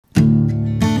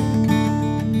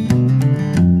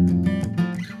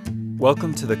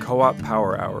Welcome to the Co-op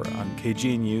Power Hour on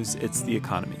KGNU's It's the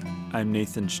Economy. I'm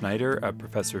Nathan Schneider, a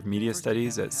professor of media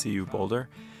studies at CU Boulder.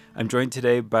 I'm joined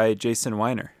today by Jason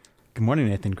Weiner. Good morning,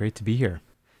 Nathan. Great to be here.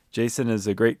 Jason is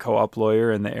a great co-op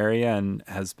lawyer in the area and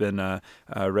has been a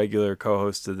regular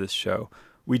co-host of this show.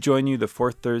 We join you the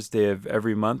fourth Thursday of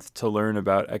every month to learn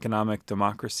about economic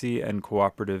democracy and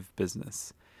cooperative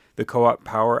business. The Co-op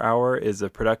Power Hour is a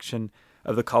production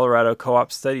of the Colorado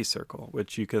Co-op Study Circle,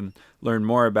 which you can learn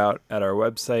more about at our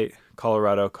website,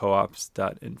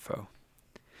 coloradocoops.info.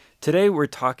 Today we're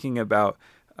talking about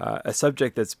a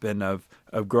subject that's been of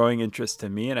growing interest to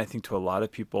me and I think to a lot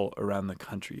of people around the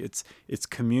country. It's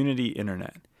community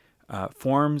internet,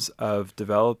 forms of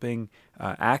developing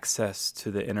access to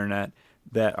the internet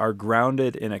that are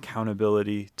grounded in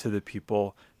accountability to the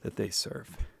people that they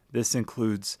serve. This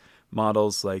includes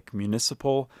models like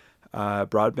municipal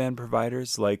broadband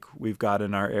providers like we've got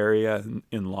in our area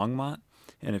in Longmont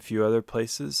and a few other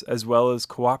places, as well as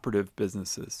cooperative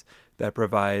businesses that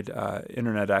provide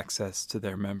internet access to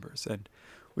their members. And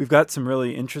we've got some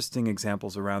really interesting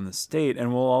examples around the state,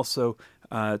 and we'll also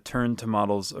turn to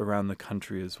models around the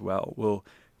country as well. We'll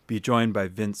be joined by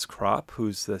Vince Kropp,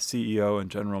 who's the CEO and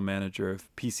general manager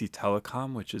of PC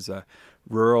Telecom, which is a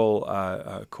rural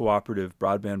cooperative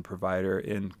broadband provider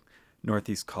in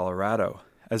Northeast Colorado,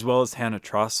 as well as Hannah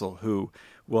Trossel, who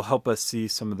will help us see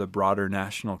some of the broader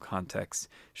national context.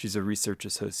 She's a research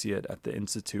associate at the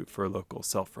Institute for Local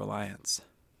Self-Reliance.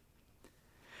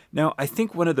 Now, I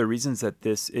think one of the reasons that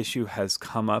this issue has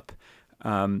come up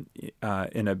in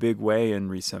a big way in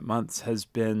recent months has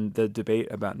been the debate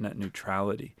about net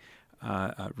neutrality.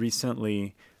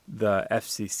 Recently, the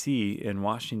FCC in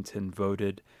Washington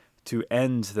voted to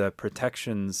end the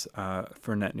protections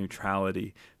for net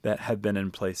neutrality that have been in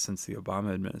place since the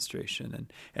Obama administration.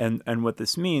 And what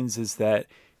this means is that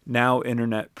now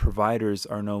internet providers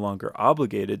are no longer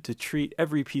obligated to treat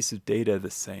every piece of data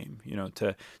the same,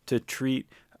 to treat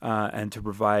and to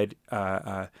provide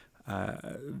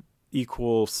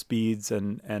equal speeds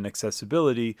and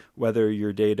accessibility, whether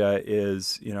your data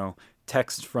is,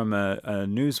 text from a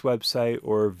news website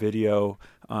or video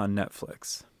on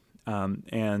Netflix.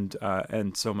 And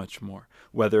so much more,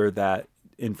 whether that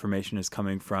information is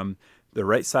coming from the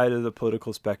right side of the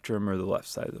political spectrum or the left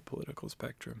side of the political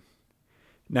spectrum.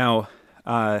 Now,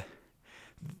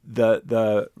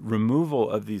 the removal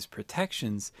of these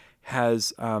protections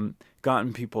has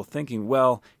gotten people thinking,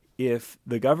 well, if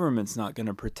the government's not going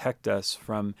to protect us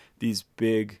from these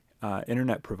big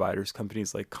internet providers,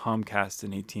 companies like Comcast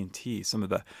and AT&T, some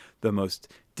of the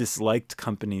most disliked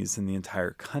companies in the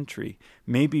entire country,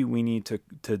 maybe we need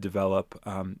to develop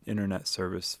internet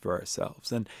service for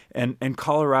ourselves. And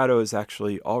Colorado has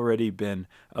actually already been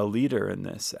a leader in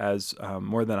this, as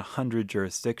more than 100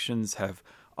 jurisdictions have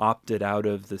opted out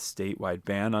of the statewide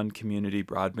ban on community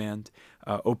broadband,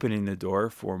 opening the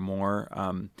door for more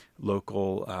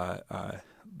local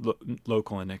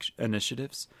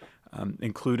initiatives,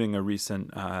 including a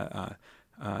recent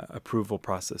approval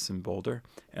process in Boulder,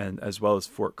 and as well as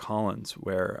Fort Collins,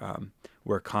 where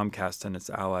Comcast and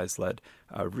its allies led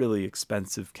a really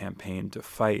expensive campaign to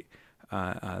fight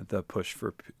the push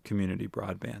for community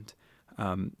broadband.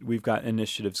 We've got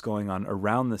initiatives going on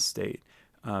around the state,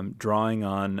 drawing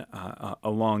on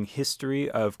a long history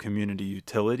of community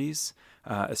utilities,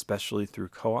 especially through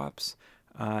co-ops,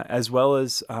 as well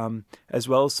as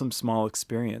some small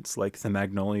experience like the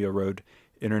Magnolia Road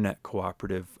Internet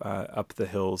Cooperative up the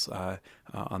hills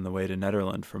on the way to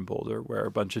Nederland from Boulder, where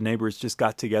a bunch of neighbors just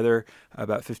got together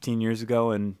about 15 years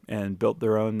ago and built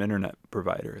their own internet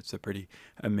provider. It's a pretty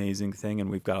amazing thing,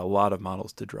 and we've got a lot of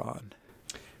models to draw on.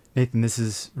 Nathan, this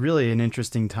is really an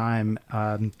interesting time.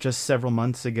 Just several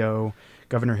months ago,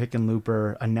 Governor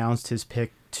Hickenlooper announced his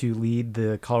pick to lead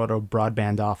the Colorado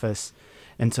Broadband Office.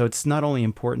 And so it's not only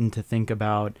important to think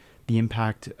about the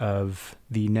impact of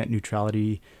the net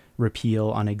neutrality repeal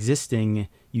on existing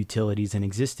utilities and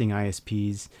existing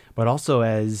ISPs, but also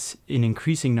as an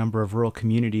increasing number of rural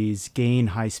communities gain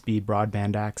high-speed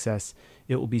broadband access,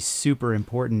 it will be super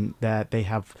important that they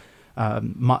have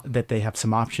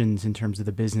some options in terms of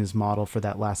the business model for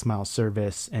that last mile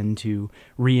service, and to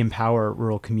re-empower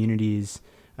rural communities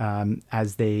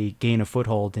as they gain a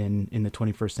foothold in the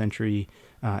 21st century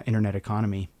internet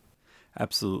economy.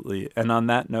 Absolutely. And on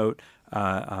that note,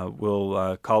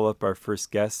 we'll call up our first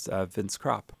guest, Vince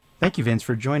Kropp. Thank you, Vince,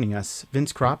 for joining us.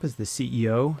 Vince Kropp is the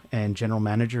CEO and general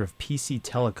manager of PC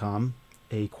Telecom,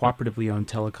 a cooperatively owned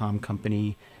telecom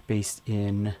company based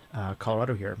in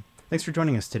Colorado here. Thanks for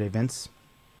joining us today, Vince.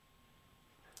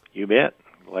 You bet.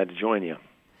 Glad to join you.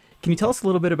 Can you tell us a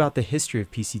little bit about the history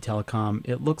of PC Telecom?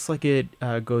 It looks like it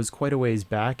goes quite a ways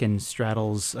back and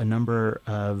straddles a number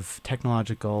of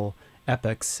technological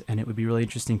epochs, and it would be really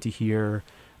interesting to hear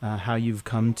how you've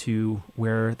come to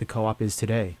where the co-op is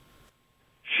today.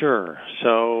 Sure.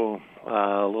 So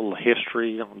a little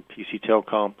history on PC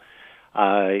Telecom.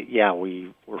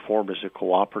 We were formed as a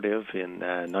cooperative in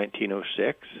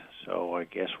 1906, so I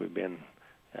guess we've been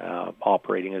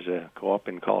operating as a co-op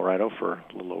in Colorado for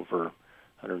a little over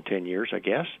 110 years, I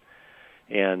guess.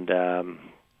 And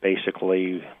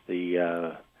basically,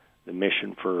 the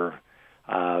mission for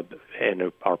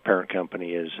and our parent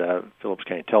company is Phillips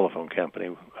County Telephone Company,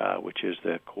 which is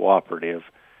the cooperative.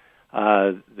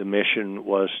 The mission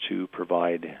was to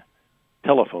provide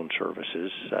telephone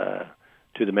services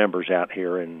to the members out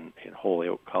here in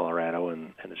Holyoke, Colorado,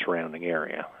 and the surrounding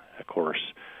area. Of course,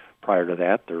 prior to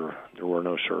that, there were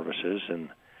no services,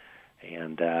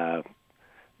 and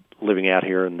living out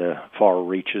here in the far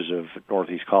reaches of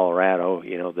northeast Colorado,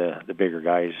 the bigger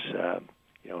guys,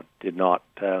 did not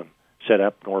set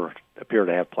up nor appear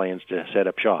to have plans to set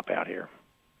up shop out here.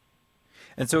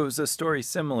 And so it was a story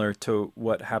similar to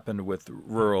what happened with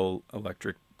rural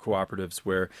electric cooperatives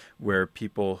where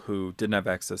people who didn't have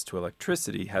access to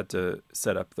electricity had to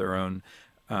set up their own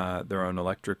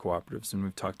electric cooperatives, and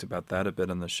we've talked about that a bit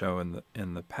on the show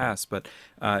in the past. But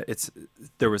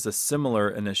there was a similar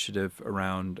initiative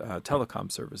around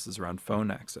telecom services, around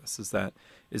phone access. Is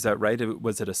that right?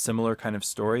 Was it a similar kind of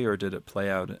story, or did it play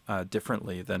out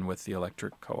differently than with the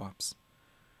electric co-ops?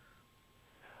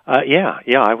 I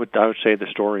would say the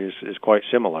story is quite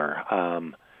similar.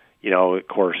 Of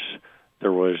course,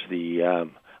 there was the.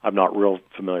 I'm not real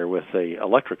familiar with the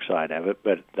electric side of it,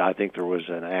 but I think there was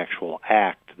an actual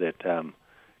act that kind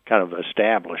of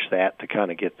established that to kind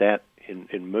of get that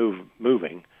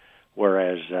moving,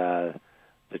 whereas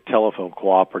the telephone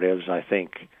cooperatives, I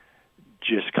think,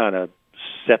 just kind of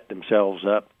set themselves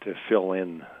up to fill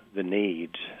in the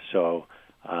needs. So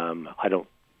I don't.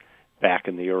 Back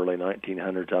in the early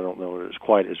 1900s, I don't know if it was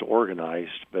quite as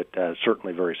organized, but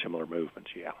certainly very similar movements,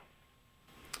 yeah.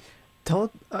 Tell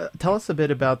us a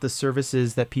bit about the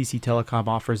services that PC Telecom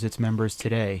offers its members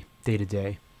today, day to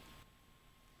day.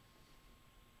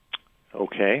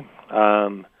 Okay.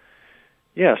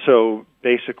 So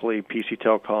basically PC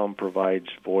Telecom provides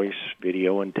voice,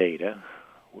 video, and data,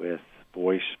 with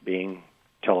voice being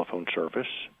telephone service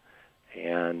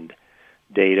and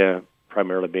data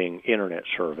primarily being internet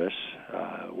service.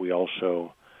 We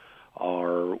also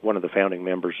are one of the founding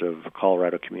members of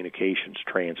Colorado Communications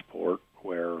Transport,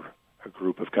 where a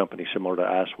group of companies similar to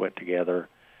us went together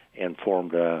and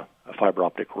formed a fiber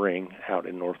optic ring out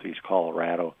in northeast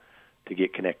Colorado to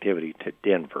get connectivity to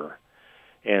Denver.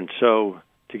 And so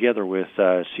together with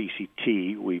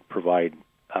CCT, we provide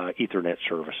Ethernet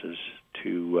services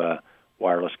to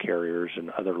wireless carriers and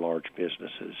other large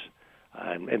businesses.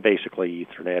 And basically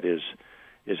Ethernet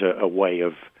is a way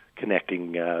of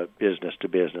connecting business to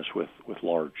business with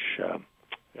large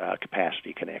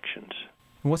capacity connections.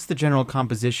 What's the general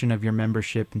composition of your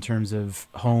membership in terms of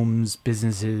homes,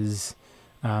 businesses,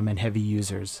 and heavy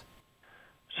users?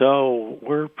 So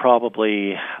we're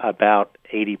probably about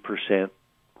 80%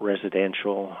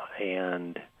 residential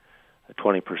and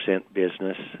 20%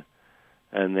 business.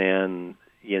 And then,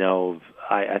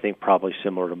 I think probably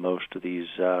similar to most of these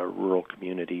rural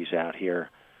communities out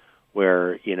here,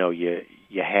 where,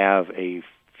 you have a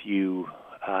few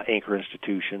anchor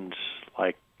institutions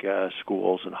like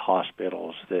schools and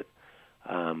hospitals that,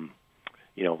 some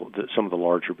of the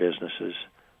larger businesses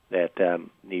that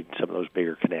need some of those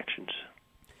bigger connections.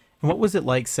 And what was it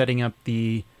like setting up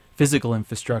the physical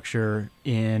infrastructure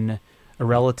in a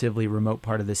relatively remote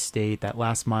part of the state, that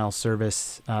last mile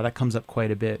service? That comes up quite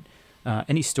a bit.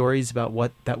 Any stories about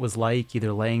what that was like,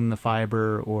 either laying the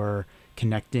fiber or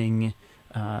connecting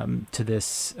to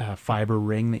this fiber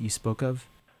ring that you spoke of?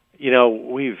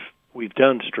 We've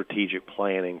done strategic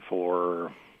planning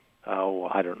for,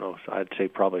 I don't know, I'd say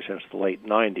probably since the late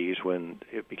 90s, when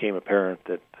it became apparent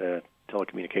that the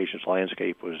telecommunications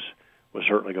landscape was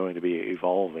certainly going to be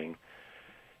evolving.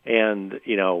 And,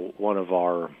 one of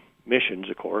our missions,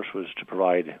 of course, was to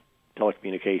provide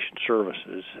telecommunication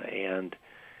services. And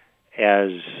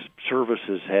as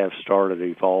services have started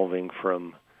evolving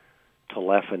from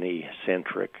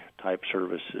telephony-centric type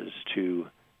services to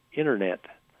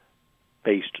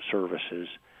internet-based services,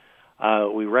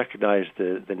 we recognize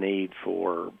the need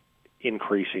for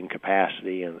increasing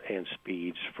capacity and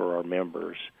speeds for our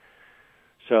members.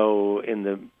 So in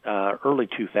the early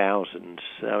 2000s,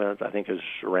 I think it was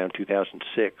around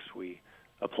 2006, we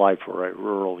applied for a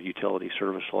rural utility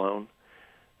service loan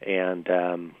and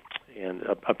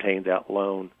obtained that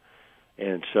loan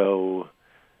And so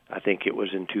I think it was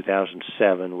in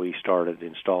 2007 we started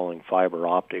installing fiber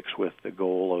optics with the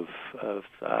goal of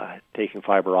taking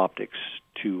fiber optics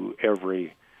to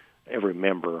every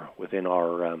member within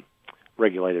our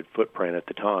regulated footprint at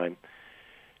the time.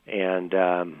 And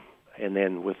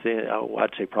then within,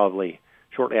 I'd say probably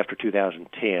shortly after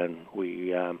 2010,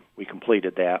 we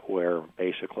completed that, where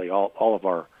basically all of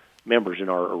our members in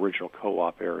our original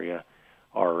co-op area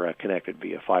are connected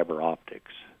via fiber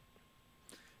optics.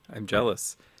 I'm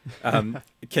jealous.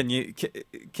 Can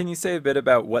you say a bit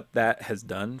about what that has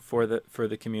done for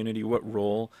the community? What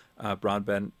role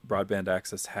broadband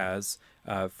access has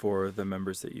for the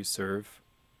members that you serve?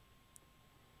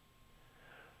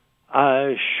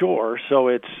 Sure. So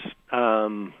it's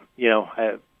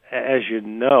as you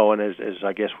know, and as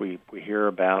I guess we hear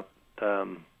about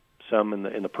some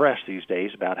in the press these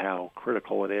days about how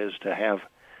critical it is to have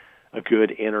a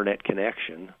good internet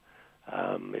connection.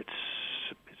 It's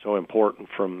so important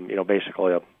from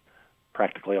basically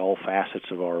practically all facets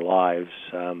of our lives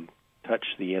touch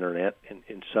the internet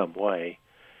in some way,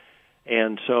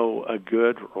 and so a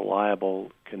good,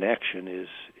 reliable connection is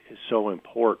so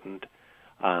important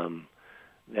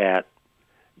that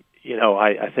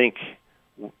I think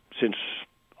since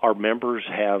our members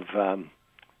have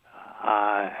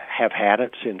had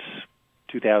it since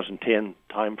 2010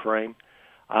 timeframe,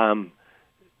 I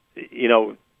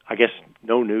guess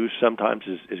no news sometimes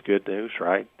is good news,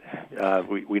 right?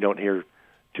 We don't hear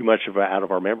too much out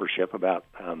of our membership about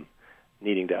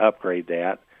needing to upgrade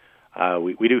that.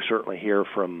 We do certainly hear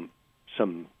from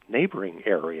some neighboring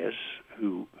areas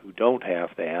who don't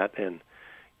have that, and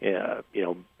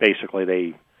basically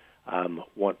they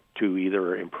want to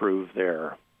either improve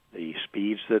the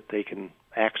speeds that they can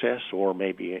access, or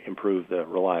maybe improve the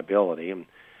reliability. And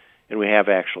we have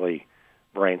actually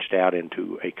branched out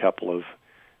into a couple of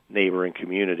neighboring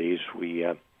communities.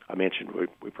 I mentioned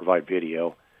we provide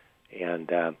video,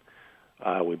 and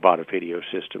we bought a video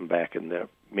system back in the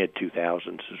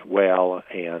mid-2000s as well,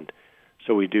 and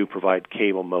so we do provide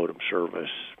cable modem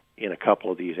service in a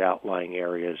couple of these outlying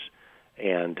areas,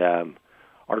 and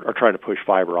are trying to push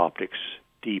fiber optics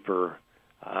deeper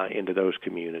into those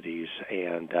communities,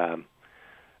 and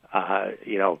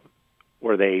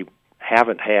where they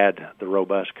haven't had the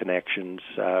robust connections,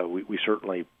 we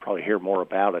certainly probably hear more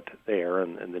about it there,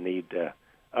 and the need to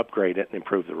upgrade it and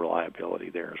improve the reliability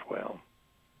there as well.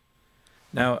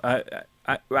 Now,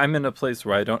 I'm in a place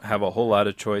where I don't have a whole lot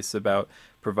of choice about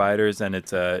providers, and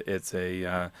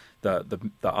the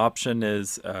option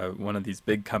is one of these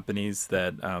big companies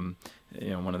that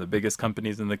one of the biggest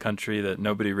companies in the country that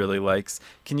nobody really likes.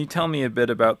 Can you tell me a bit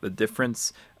about the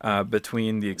difference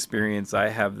between the experience I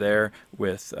have there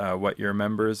with what your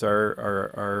members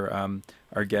are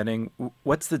getting?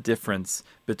 What's the difference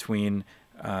between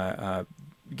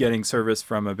getting service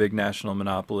from a big national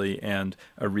monopoly and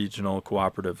a regional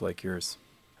cooperative like yours?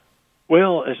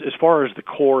 Well, as far as the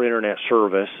core internet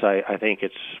service, I think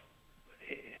it's,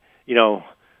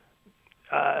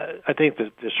 I think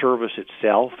that the service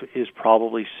itself is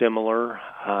probably similar.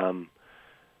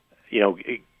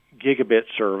 Gigabit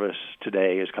service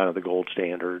today is kind of the gold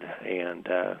standard, and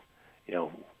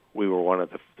we were one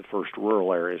of the first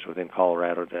rural areas within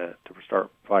Colorado to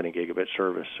start providing gigabit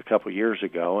service a couple of years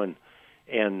ago, and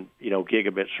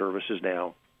gigabit service is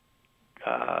now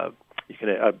you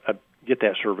can get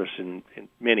that service in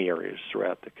many areas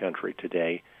throughout the country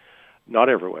today. Not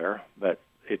everywhere, but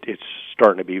it's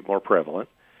starting to be more prevalent.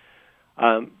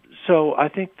 So I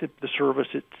think that the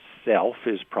service itself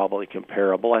is probably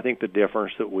comparable. I think the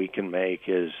difference that we can make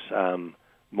is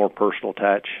more personal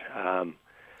touch.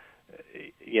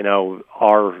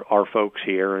 Our folks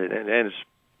here, and it's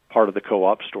part of the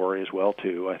co-op story as well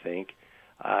too, I think,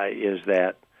 is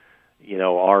that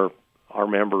our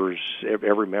members,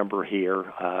 every member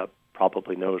here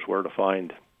probably knows where to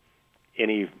find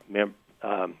any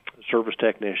service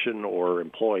technician or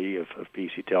employee of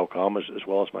PC Telecom, as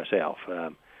well as myself.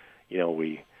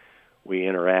 We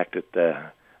interact at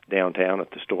the downtown,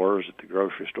 at the stores, at the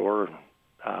grocery store.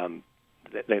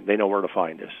 They know where to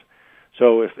find us.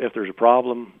 So if there's a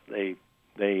problem, they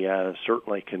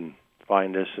certainly can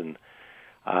find us, and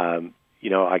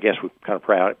I guess we kind of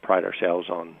pride ourselves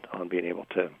on being able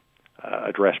to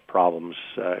address problems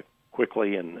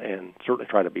quickly, and certainly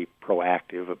try to be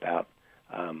proactive about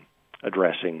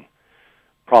addressing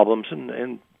problems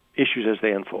and issues as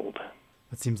they unfold.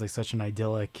 That seems like such an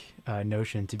idyllic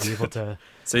notion to be able to...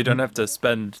 So you don't have to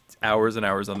spend hours and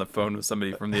hours on the phone with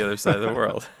somebody from the other side of the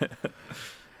world.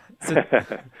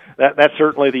 That's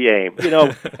certainly the aim.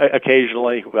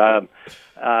 Occasionally,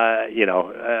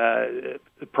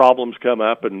 problems come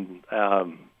up, and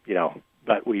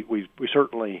but we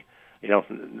certainly,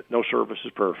 no service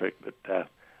is perfect, but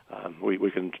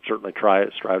we can certainly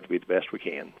strive to be the best we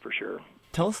can, for sure.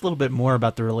 Tell us a little bit more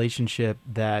about the relationship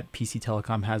that PC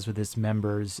Telecom has with its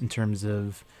members in terms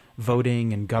of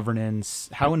voting and governance.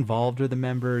 How involved are the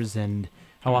members, and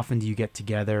how often do you get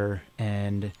together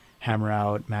and hammer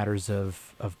out matters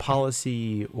of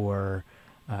policy or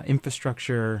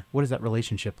infrastructure? What is that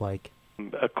relationship like?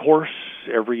 Of course,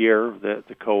 every year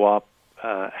the co-op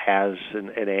has an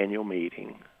annual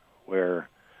meeting where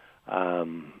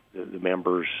the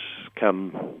members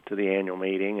come to the annual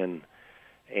meeting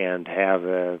and have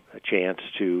a chance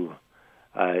to,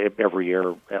 every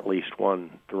year at least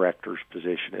one director's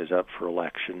position is up for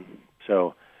election.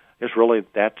 So it's really,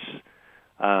 that's,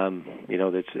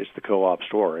 it's the co-op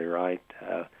story, right?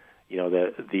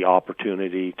 The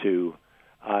opportunity to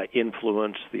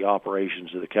influence the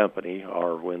operations of the company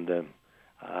are when the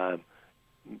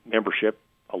membership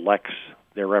elects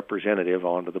their representative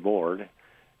onto the board,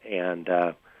 and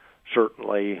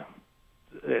certainly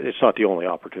it's not the only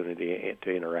opportunity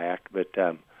to interact, but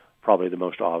probably the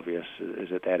most obvious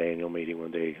is at that annual meeting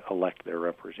when they elect their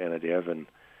representative, and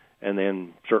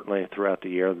then certainly throughout the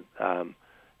year,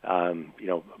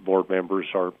 board members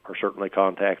are certainly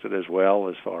contacted as well,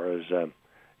 as far as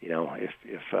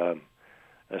if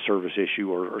a service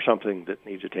issue or something that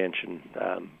needs attention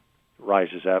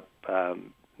rises up,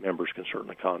 members can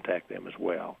certainly contact them as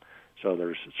well. So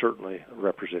there's certainly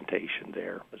representation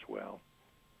there as well.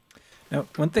 Now,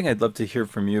 one thing I'd love to hear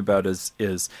from you about is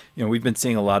we've been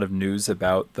seeing a lot of news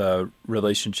about the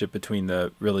relationship between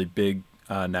the really big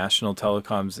national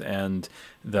telecoms and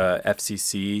the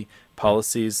FCC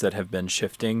policies that have been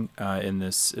shifting in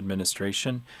this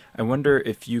administration. I wonder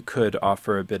if you could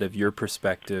offer a bit of your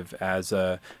perspective as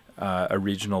a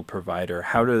regional provider.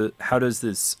 How does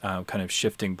this kind of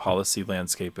shifting policy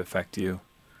landscape affect you?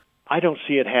 I don't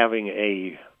see it having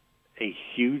a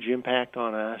huge impact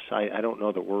on us. I don't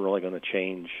know that we're really going to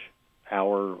change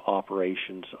our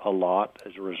operations a lot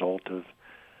as a result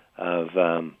of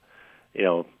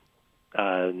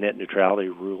net neutrality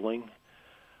ruling.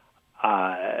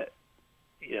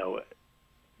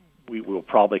 We will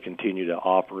probably continue to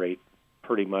operate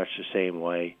pretty much the same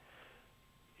way.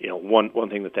 One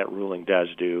thing that ruling does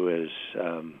do is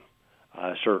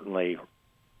certainly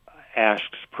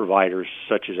asks providers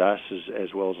such as us,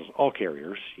 as well as all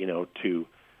carriers, to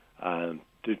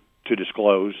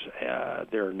disclose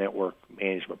their network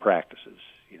management practices.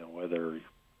 Whether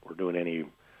we're doing any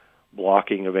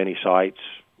blocking of any sites,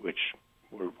 which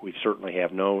we certainly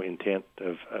have no intent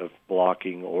of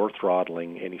blocking or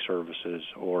throttling any services,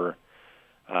 or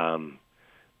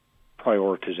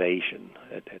prioritization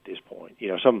at this point.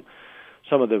 Some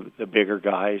of the bigger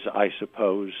guys, I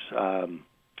suppose.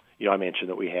 I mentioned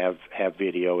that we have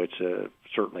video. It's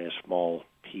certainly a small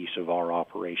piece of our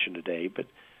operation today, but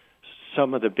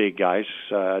some of the big guys,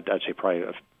 I'd say probably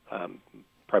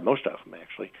most of them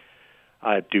actually,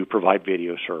 do provide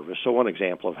video service. So one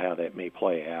example of how that may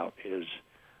play out is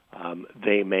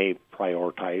they may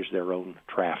prioritize their own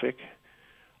traffic,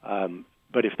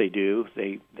 but if they do,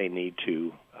 they need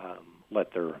to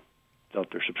let their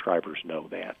subscribers know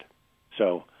that.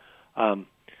 So, I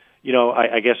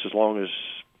guess as long as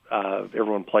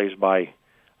everyone plays by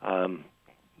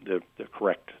the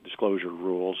correct disclosure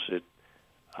rules,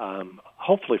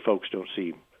 hopefully folks don't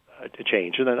see a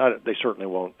change, and then they certainly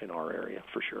won't in our area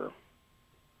for sure.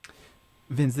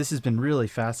 Vince, this has been really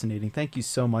fascinating. Thank you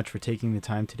so much for taking the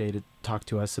time today to talk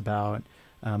to us about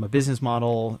a business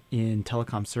model in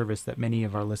telecom service that many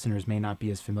of our listeners may not be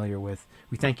as familiar with.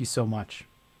 We thank you so much.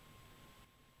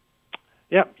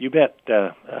 Yeah, you bet.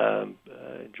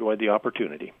 Enjoyed the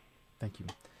opportunity. Thank you.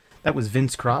 That was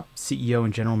Vince Kropp, CEO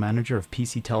and General Manager of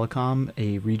PC Telecom,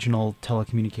 a regional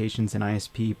telecommunications and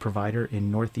ISP provider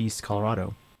in Northeast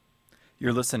Colorado.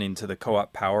 You're listening to the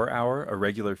Co-op Power Hour, a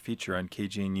regular feature on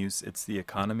KGNU's It's the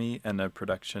Economy, and a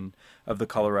production of the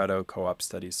Colorado Co-op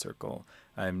Studies Circle.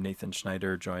 I'm Nathan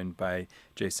Schneider, joined by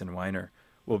Jason Weiner.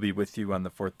 We'll be with you on the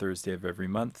fourth Thursday of every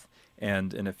month,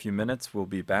 and in a few minutes we'll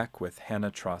be back with Hannah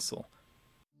Trossel.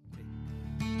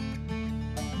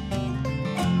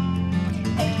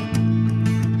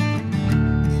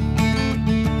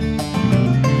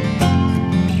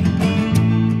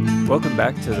 Welcome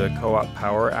back to the Co-op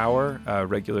Power Hour, a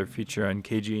regular feature on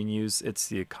KGNU's It's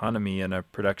the Economy, and a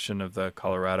production of the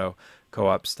Colorado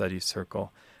Co-op Studies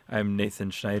Circle. I'm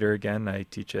Nathan Schneider again. I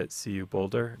teach at CU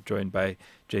Boulder, joined by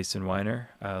Jason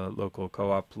Weiner, a local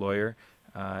co-op lawyer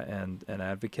and an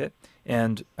advocate.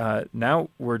 And now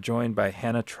we're joined by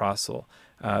Hannah Trossel,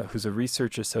 who's a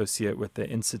research associate with the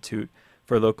Institute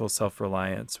for Local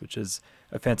Self-Reliance, which is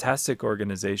a fantastic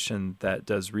organization that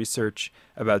does research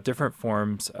about different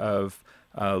forms of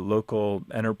local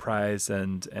enterprise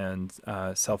and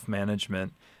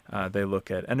self-management. They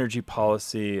look at energy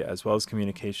policy as well as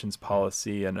communications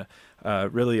policy, and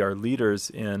really are leaders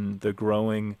in the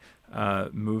growing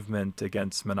movement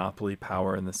against monopoly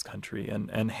power in this country.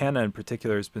 And Hannah in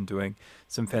particular has been doing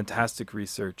some fantastic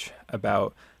research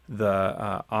about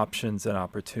the options and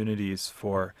opportunities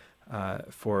for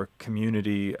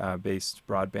community-based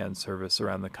broadband service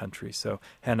around the country. So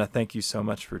Hannah, thank you so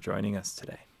much for joining us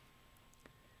today.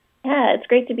 Yeah, it's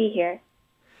great to be here.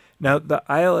 Now, the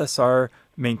ILSR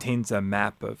maintains a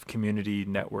map of community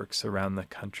networks around the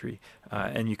country,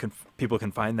 and people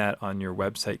can find that on your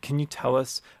website. Can you tell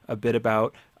us a bit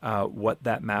about what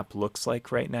that map looks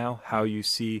like right now? How you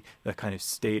see the kind of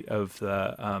state of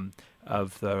the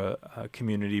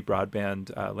community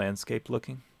broadband landscape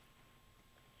looking?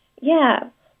 Yeah,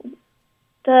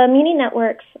 the Muni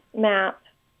Networks map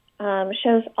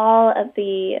shows all of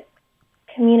the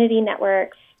community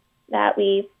networks that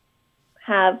we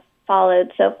have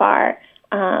followed so far.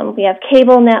 We have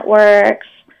cable networks,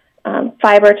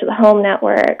 fiber to the home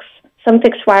networks, some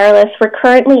fixed wireless. We're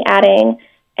currently adding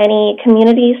any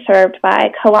communities served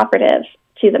by cooperatives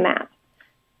to the map.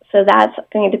 So that's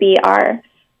going to be our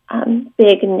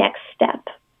big next step.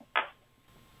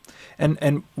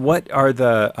 And what are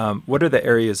the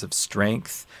areas of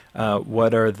strength?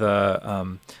 What are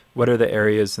the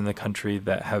areas in the country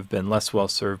that have been less well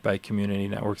served by community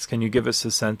networks? Can you give us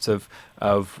a sense of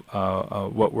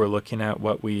what we're looking at,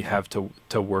 what we have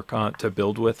to work on, to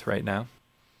build with right now?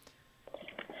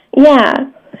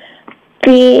 Yeah.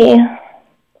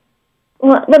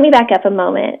 Well, let me back up a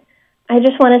moment. I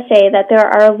just want to say that there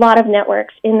are a lot of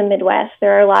networks in the Midwest.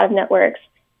 There are a lot of networks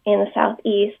in the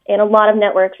Southeast, and a lot of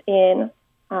networks in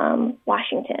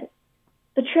Washington.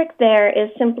 The trick there is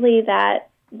simply that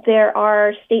there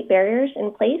are state barriers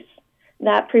in place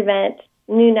that prevent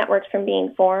new networks from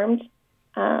being formed.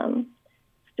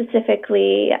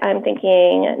 Specifically, I'm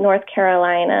thinking North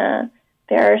Carolina.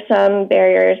 There are some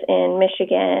barriers in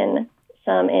Michigan,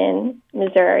 some in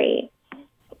Missouri.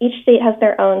 Each state has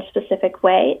their own specific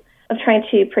way of trying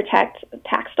to protect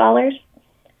tax dollars.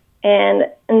 And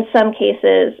in some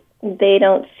cases, they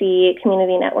don't see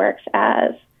community networks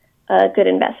as a good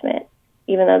investment,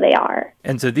 even though they are.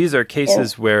 And so these are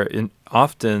cases where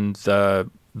often the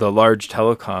large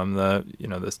telecom, the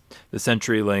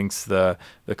CenturyLinks,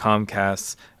 the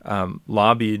Comcasts,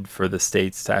 lobbied for the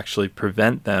states to actually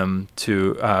prevent them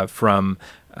from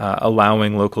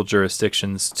allowing local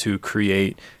jurisdictions to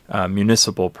create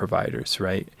municipal providers,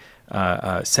 right?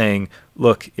 Saying,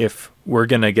 look, if we're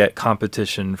going to get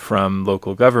competition from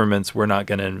local governments, we're not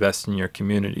going to invest in your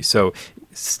community. So,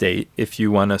 state, if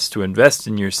you want us to invest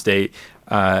in your state,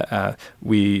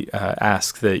 we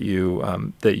ask that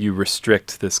you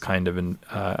restrict this kind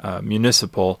of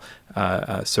municipal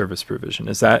service provision.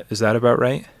 Is that about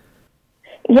right?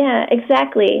 Yeah,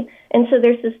 exactly. And so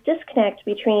there's this disconnect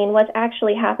between what's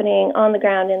actually happening on the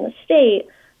ground in the state,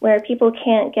 where people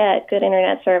can't get good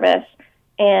internet service,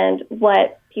 and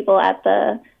what people at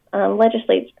the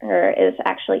legislature is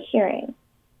actually hearing.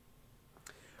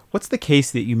 What's the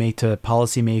case that you make to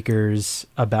policymakers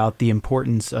about the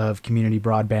importance of community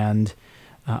broadband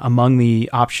among the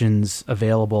options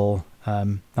available?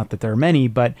 Not that there are many,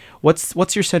 but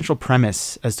what's your central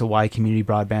premise as to why community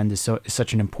broadband is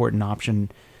such an important option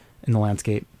in the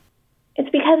landscape? It's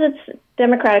because it's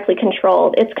democratically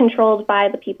controlled. It's controlled by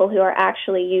the people who are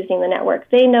actually using the network.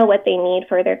 They know what they need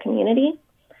for their community,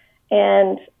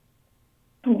 and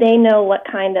they know what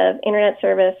kind of internet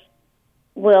service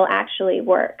will actually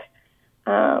work.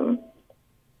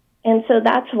 And so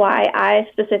that's why I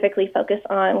specifically focus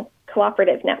on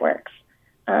cooperative networks.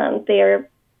 They're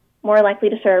more likely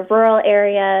to serve rural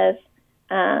areas.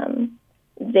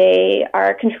 They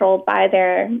are controlled by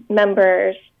their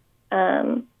members.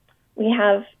 We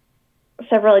have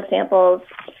several examples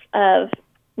of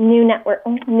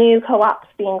new co-ops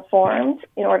being formed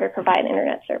in order to provide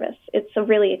internet service. It's a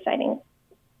really exciting.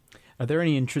 Are there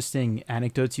any interesting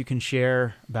anecdotes you can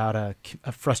share about a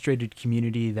frustrated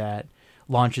community that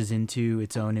launches into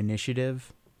its own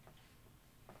initiative?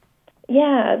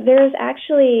 Yeah, there's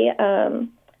actually,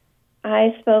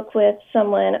 I spoke with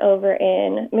someone over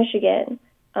in Michigan.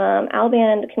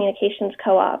 Alband Communications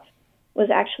Co-op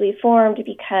was actually formed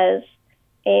because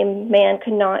a man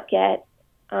could not get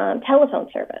telephone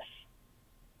service.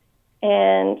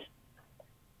 And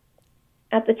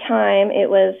at the time, it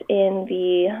was in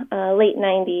the late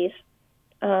 90s.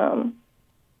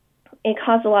 It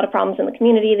caused a lot of problems in the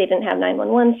community. They didn't have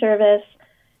 911 service.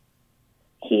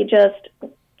 he just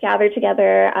gathered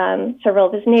together several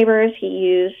of his neighbors. He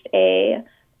used a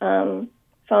phone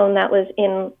that was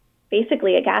in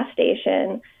basically a gas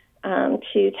station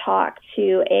to talk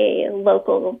to a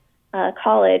local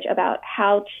college about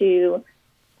how to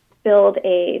build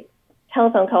a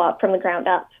telephone co-op from the ground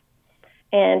up.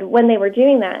 And when they were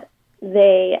doing that,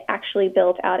 they actually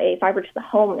built out a fiber to the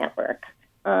home network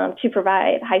to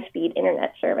provide high-speed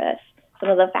internet service, some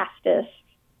of the fastest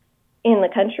in the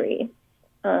country,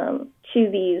 to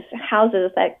these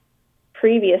houses that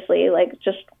previously, like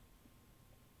just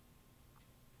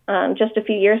a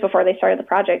few years before they started the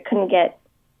project, couldn't get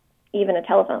even a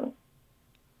telephone.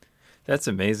 That's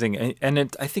amazing.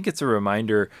 And I think it's a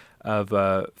reminder of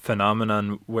a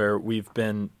phenomenon where we've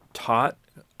been taught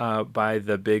by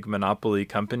the big monopoly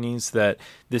companies that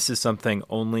this is something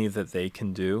only that they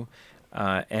can do.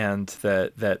 And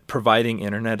that providing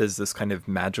internet is this kind of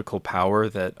magical power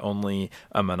that only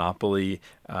a monopoly,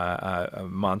 a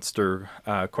monster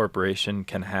corporation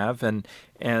can have. And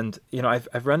you know,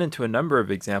 I've run into a number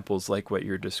of examples like what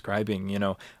you're describing. You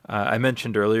know, I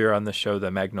mentioned earlier on the show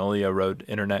the Magnolia Road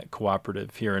Internet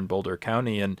Cooperative here in Boulder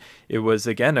County, and it was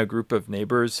again a group of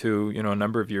neighbors who, you know, a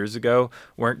number of years ago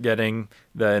weren't getting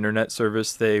the internet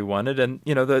service they wanted, and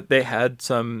you know that they had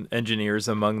some engineers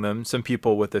among them, some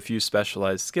people with a few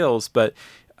specialized skills, but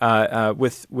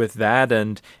with that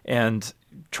and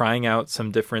trying out some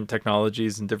different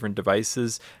technologies and different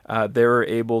devices, they were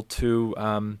able to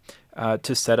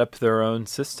set up their own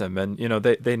system. And, you know,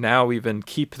 they now even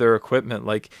keep their equipment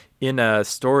like in a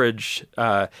storage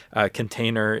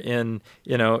container in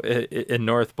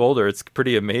North Boulder. It's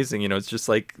pretty amazing. You know, it's just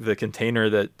like the container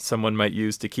that someone might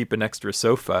use to keep an extra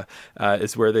sofa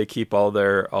is where they keep all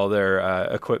their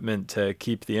equipment to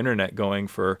keep the internet going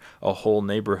for a whole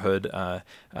neighborhood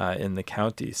in the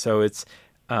county. So it's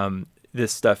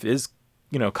this stuff is,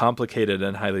 you know, complicated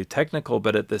and highly technical,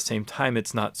 but at the same time,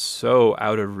 it's not so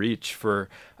out of reach for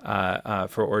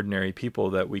ordinary people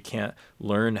that we can't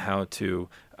learn how to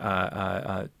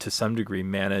some degree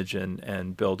manage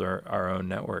and build our own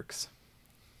networks.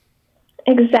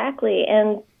 Exactly,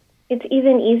 and it's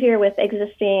even easier with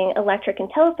existing electric and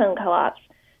telephone co-ops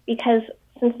because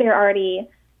since they're already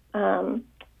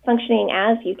functioning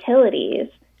as utilities,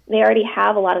 they already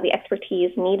have a lot of the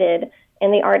expertise needed,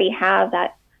 and they already have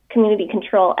that community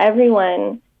control.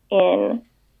 Everyone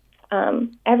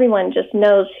just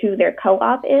knows who their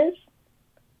co-op is,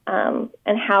 and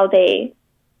how there's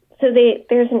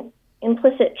an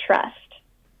implicit trust.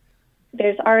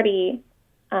 There's already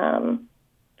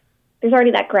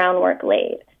that groundwork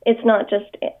laid. It's not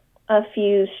just a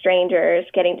few strangers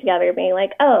getting together being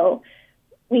like, oh,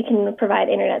 we can provide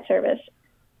internet service.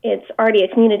 It's already a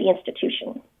community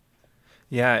institution.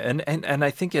 Yeah, and I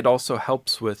think it also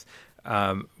helps with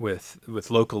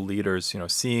local leaders, you know,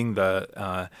 seeing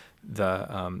the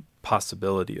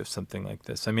possibility of something like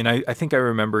this. I mean, I think I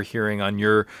remember hearing on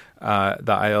your the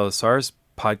ILSR's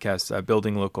podcast,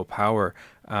 Building Local Power,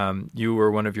 you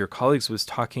or one of your colleagues was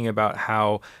talking about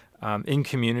how in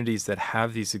communities that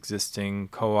have these existing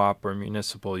co-op or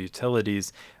municipal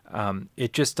utilities,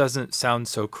 it just doesn't sound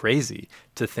so crazy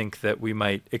to think that we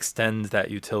might extend that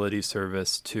utility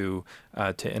service to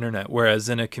internet. Whereas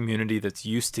in a community that's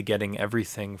used to getting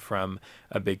everything from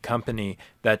a big company,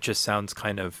 that just sounds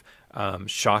kind of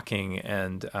shocking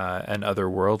and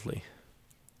otherworldly.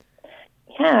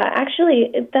 Yeah,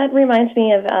 actually, that reminds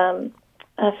me of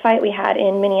a fight we had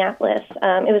in Minneapolis.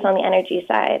 It was on the energy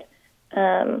side.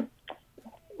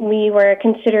 We were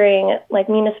considering like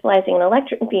municipalizing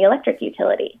the electric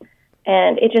utility,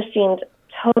 and it just seemed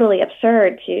totally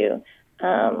absurd to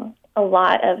a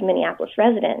lot of Minneapolis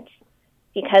residents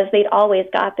because they'd always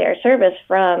got their service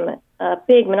from a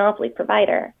big monopoly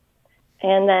provider,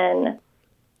 and then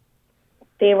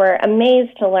they were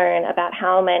amazed to learn about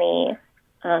how many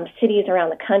cities around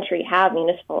the country have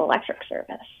municipal electric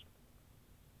service.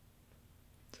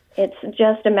 It's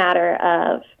just a matter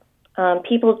of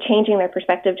people changing their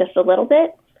perspective just a little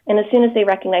bit, and as soon as they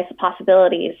recognize the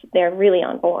possibilities, they're really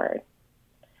on board.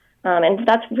 And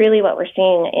that's really what we're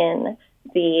seeing in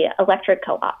the electric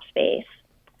co-op space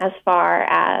as far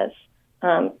as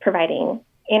providing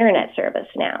internet service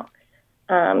now.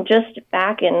 Just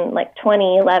back in like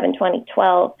 2011,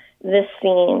 2012, this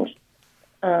seemed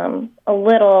a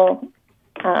little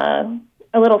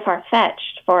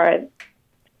far-fetched for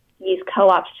these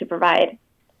co-ops to provide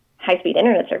high-speed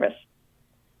internet service.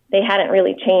 They hadn't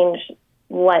really changed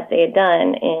what they had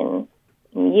done in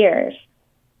years.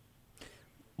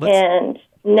 And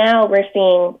now we're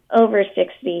seeing over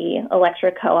 60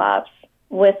 electric co-ops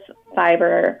with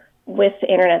fiber, with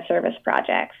internet service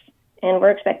projects, and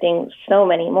we're expecting so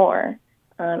many more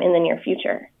in the near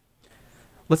future.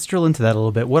 Let's drill into that a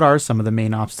little bit. What are some of the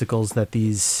main obstacles that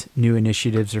these new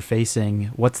initiatives are facing?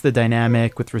 What's the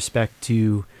dynamic with respect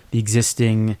to the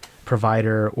existing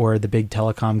provider or the big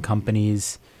telecom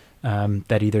companies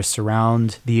that either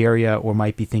surround the area or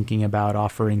might be thinking about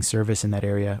offering service in that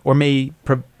area, or may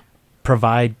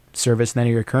provide service in that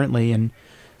area currently, and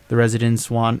the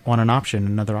residents want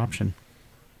another option?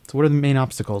 So what are the main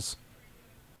obstacles?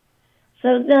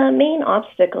 So the main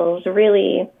obstacles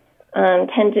really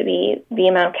tend to be the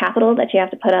amount of capital that you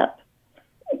have to put up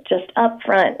just up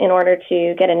front in order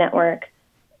to get a network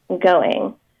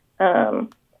going. Some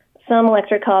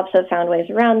electric co-ops have found ways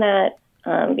around that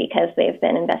because they've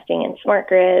been investing in smart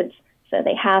grids. So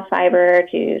they have fiber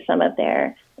to some of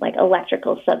their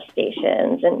electrical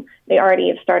substations, and they already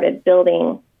have started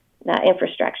building that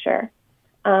infrastructure.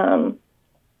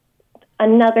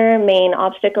 Another main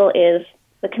obstacle is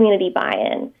the community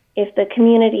buy-in. If the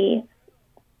community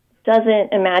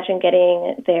doesn't imagine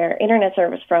getting their internet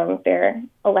service from their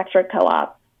electric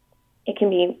co-op, it can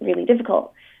be really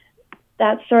difficult.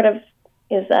 That sort of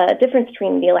is a difference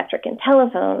between the electric and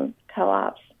telephone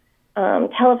co-ops.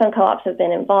 Telephone co-ops have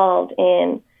been involved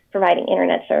in providing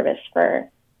internet service for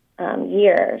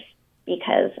years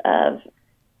because of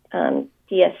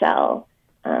DSL,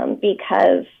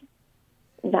 because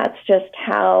that's just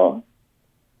how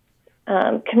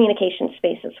communication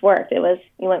spaces worked. You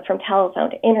went from telephone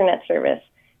to internet service.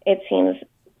 It seems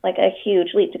like a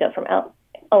huge leap to go from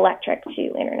electric to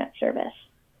internet service.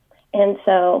 And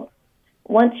so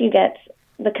once you get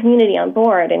the community on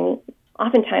board, and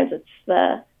oftentimes it's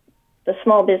the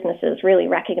small businesses really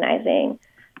recognizing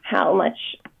how much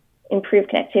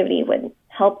improved connectivity would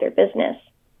help their business,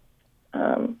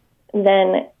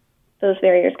 then those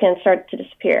barriers can start to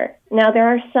disappear. Now, there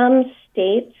are some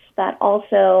states that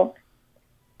also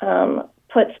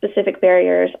put specific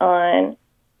barriers on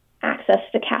access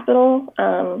to capital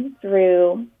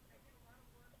through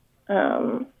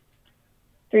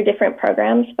different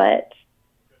programs, but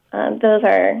those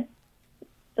are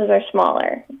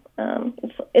smaller.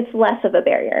 It's less of a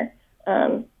barrier.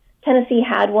 Tennessee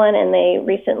had one, and they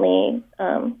recently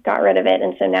got rid of it,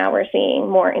 and so now we're seeing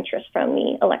more interest from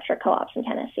the electric co-ops in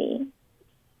Tennessee.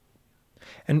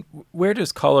 And where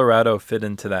does Colorado fit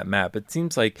into that map? It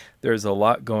seems like there's a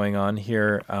lot going on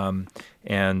here,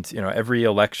 and every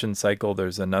election cycle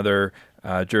there's another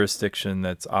jurisdiction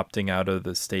that's opting out of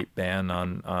the state ban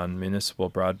on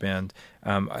municipal broadband.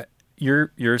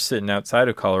 You're sitting outside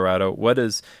of Colorado. What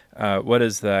does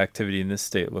the activity in this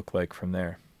state look like from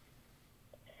there?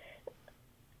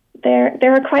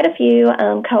 There are quite a few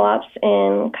co-ops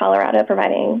in Colorado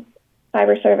providing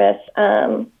fiber service.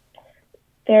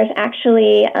 There's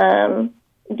actually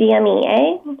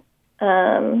DMEA,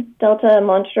 Delta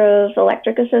Montrose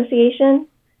Electric Association.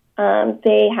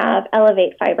 They have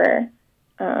Elevate Fiber.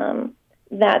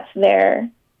 That's their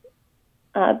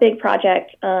big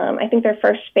project. I think their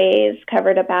first phase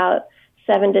covered about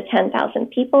 7,000 to 10,000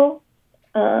 people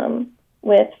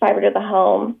with fiber to the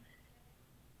home.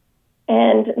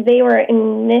 And they were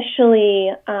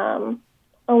initially a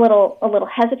little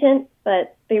hesitant,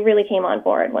 but they really came on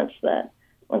board once the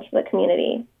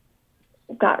community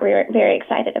got very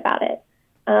excited about it.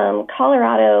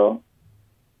 Colorado,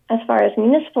 as far as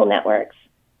municipal networks,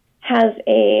 has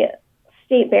a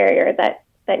state barrier that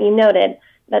you noted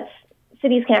that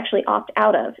cities can actually opt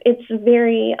out of. It's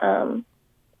very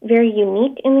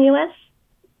unique in the U.S.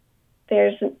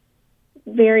 There's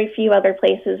very few other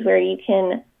places where you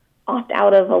can opt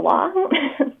out of a law.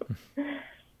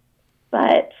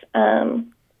 But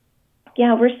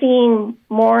we're seeing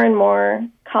more and more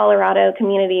Colorado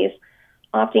communities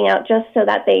opting out just so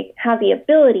that they have the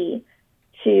ability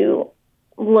to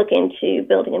look into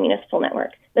building a municipal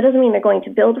network. That doesn't mean they're going to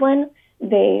build one.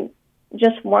 They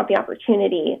just want the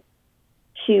opportunity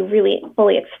to really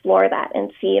fully explore that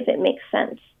and see if it makes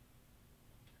sense.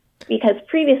 Because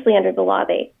previously under the law,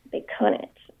 they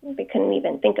couldn't. They couldn't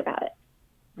even think about it.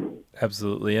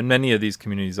 Absolutely. And many of these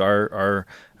communities are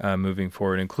moving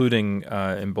forward, including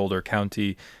in Boulder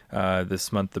County.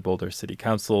 This month, the Boulder City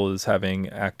Council is having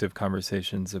active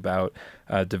conversations about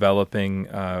developing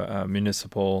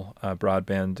municipal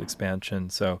broadband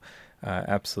expansion. So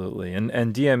absolutely. And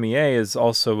DMEA is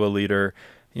also a leader.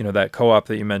 That co-op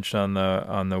that you mentioned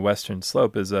on the Western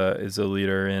Slope is a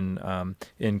leader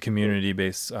in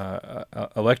community-based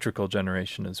electrical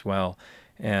generation as well.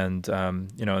 And,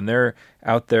 and they're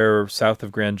out there south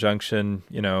of Grand Junction,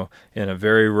 in a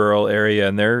very rural area,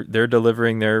 and they're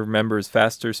delivering their members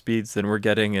faster speeds than we're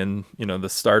getting in, the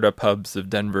startup hubs of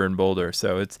Denver and Boulder.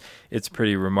 So it's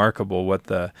pretty remarkable what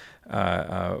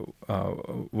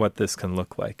what this can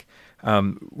look like.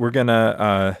 We're going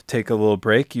to take a little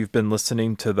break. You've been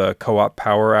listening to the Co-op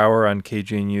Power Hour on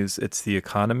KGNU's It's the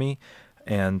Economy,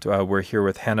 and we're here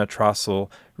with Hannah Trossel,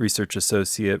 Research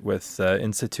Associate with the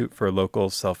Institute for Local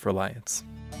Self-Reliance.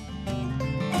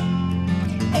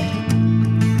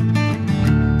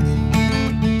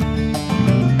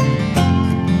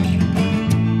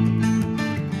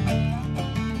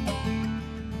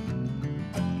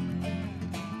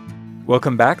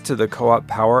 Welcome back to the Co-op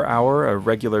Power Hour, a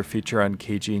regular feature on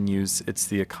KGNU's It's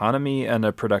the Economy and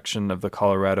a production of the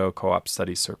Colorado Co-op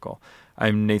Study Circle.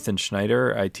 I'm Nathan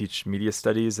Schneider. I teach media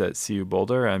studies at CU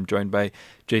Boulder. I'm joined by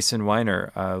Jason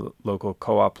Weiner, a local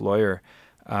co-op lawyer.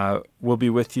 We'll be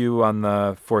with you on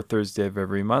the fourth Thursday of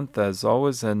every month, as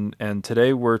always. And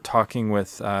today we're talking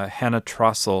with Hannah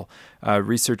Trossel,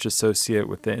 Research Associate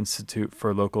with the Institute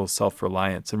for Local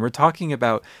Self-Reliance. And we're talking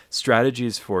about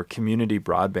strategies for community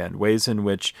broadband, ways in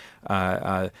which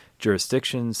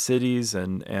jurisdictions, cities,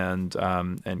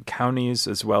 and counties,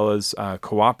 as well as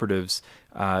cooperatives,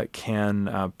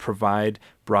 can provide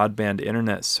broadband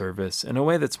internet service in a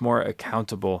way that's more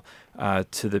accountable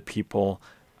to the people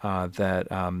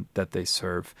that they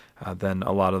serve than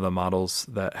a lot of the models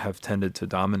that have tended to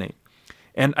dominate.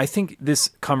 And I think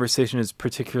this conversation is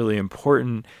particularly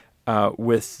important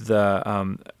with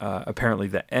the apparently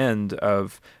the end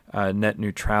of net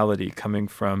neutrality coming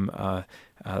from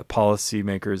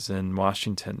policymakers in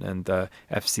Washington and the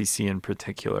FCC in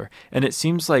particular. And it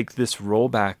seems like this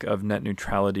rollback of net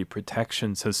neutrality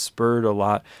protections has spurred a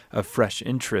lot of fresh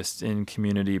interest in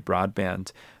community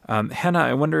broadband. Hannah,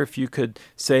 I wonder if you could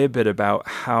say a bit about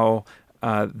how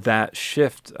that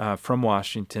shift from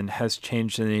Washington has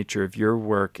changed the nature of your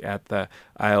work at the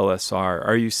ILSR.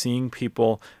 Are you seeing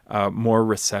people more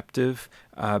receptive,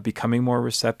 becoming more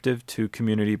receptive to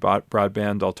community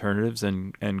broadband alternatives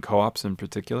and co-ops in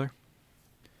particular?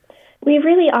 We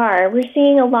really are. We're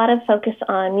seeing a lot of focus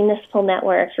on municipal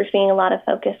networks. We're seeing a lot of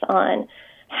focus on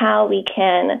how we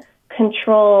can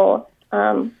control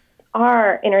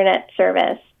our internet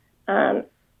service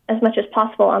as much as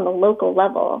possible on the local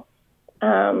level.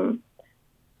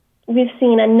 We've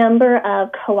seen a number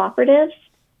of cooperatives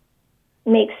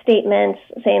make statements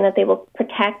saying that they will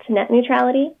protect net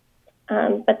neutrality.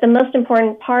 But the most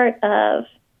important part of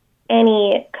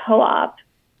any co-op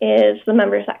is the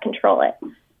members that control it.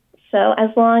 So as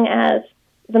long as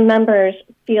the members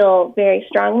feel very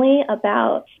strongly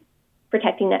about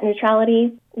protecting net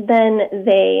neutrality, then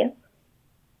they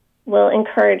will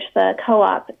encourage the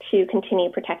co-op to continue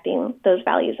protecting those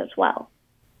values as well.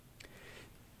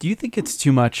 Do you think it's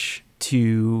too much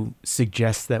to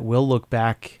suggest that we'll look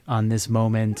back on this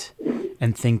moment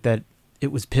and think that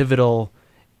it was pivotal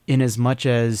in as much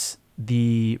as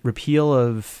the repeal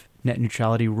of net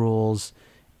neutrality rules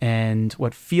and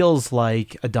what feels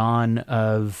like a dawn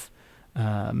of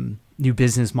new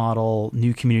business model,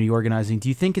 new community organizing? Do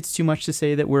you think it's too much to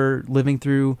say that we're living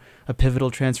through a pivotal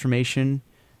transformation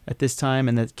at this time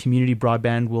and that community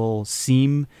broadband will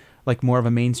seem like more of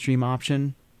a mainstream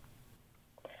option?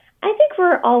 I think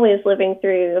we're always living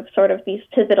through sort of these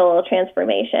pivotal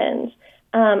transformations.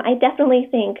 I definitely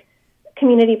think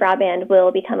community broadband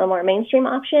will become a more mainstream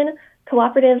option.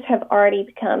 Cooperatives have already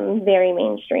become very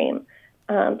mainstream.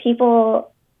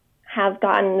 People have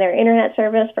gotten their internet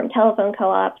service from telephone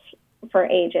co-ops for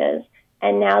ages.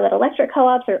 And now that electric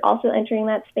co-ops are also entering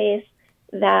that space,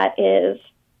 that is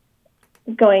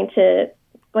going to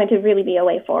really be a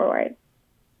way forward.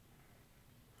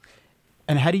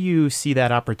 And how do you see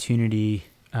that opportunity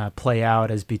play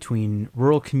out as between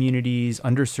rural communities,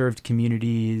 underserved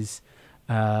communities,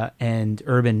 and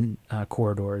urban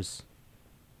corridors?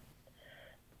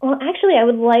 Well, actually, I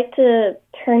would like to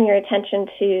turn your attention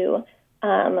to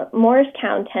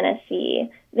Morristown, Tennessee.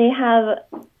 They have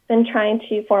been trying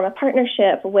to form a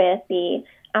partnership with the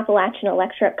Appalachian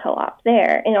Electric Co-op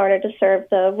there in order to serve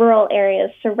the rural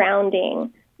areas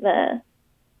surrounding the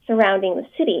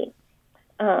city.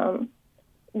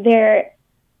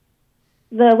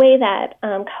 The way that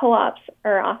co-ops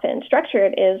are often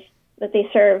structured is that they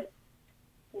serve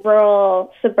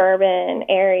rural, suburban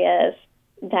areas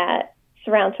that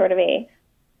surround sort of a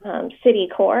city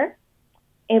core,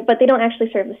 but they don't actually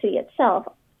serve the city itself.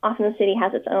 Often the city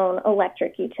has its own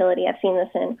electric utility. I've seen this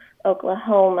in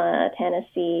Oklahoma,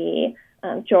 Tennessee,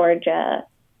 Georgia.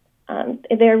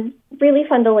 They're really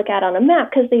fun to look at on a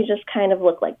map because they just kind of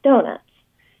look like donuts.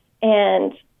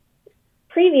 And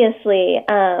previously,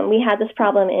 we had this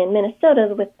problem in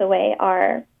Minnesota with the way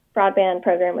our broadband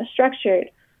program was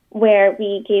structured, where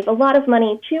we gave a lot of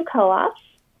money to co-ops,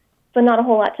 but not a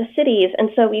whole lot to cities.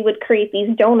 And so we would create these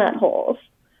donut holes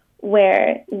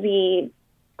where the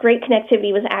great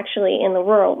connectivity was actually in the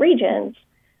rural regions,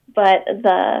 but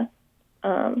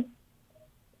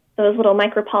those little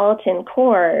micropolitan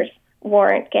cores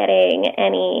weren't getting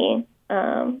any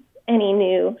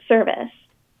new service.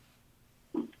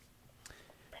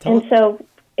 And so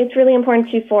it's really important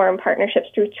to form partnerships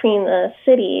between the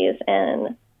cities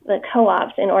and the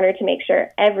co-ops in order to make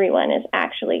sure everyone is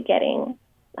actually getting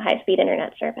high-speed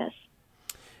internet service.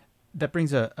 That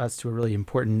brings us to a really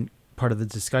important part of the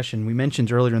discussion. We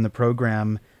mentioned earlier in the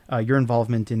program your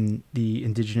involvement in the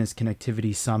Indigenous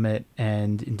Connectivity Summit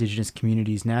and Indigenous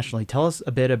communities nationally. Tell us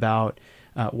a bit about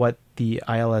what the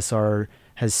ILSR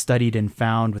has studied and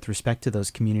found with respect to those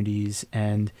communities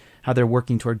and how they're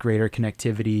working toward greater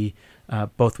connectivity,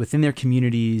 both within their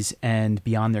communities and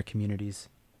beyond their communities.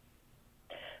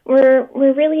 We're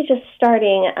really just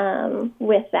starting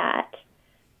with that.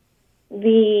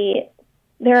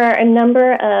 There are a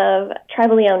number of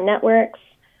tribally owned networks.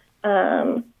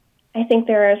 I think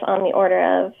there is on the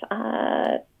order of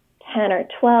 10 or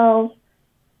 12.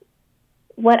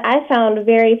 What I found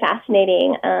very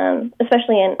fascinating,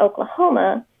 especially in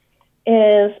Oklahoma,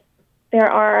 is there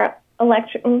are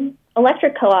electric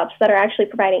co-ops that are actually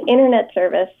providing internet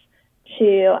service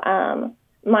to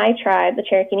my tribe, the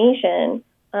Cherokee Nation,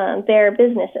 their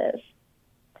businesses.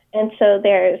 And so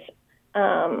there's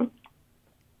a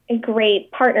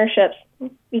great partnerships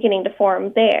beginning to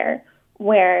form there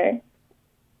where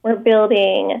we're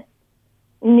building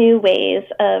new ways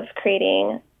of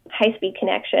creating high-speed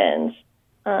connections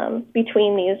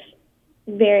between these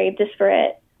very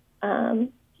disparate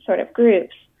sort of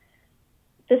groups.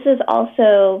 This has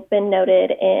also been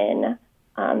noted in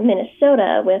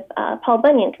Minnesota with Paul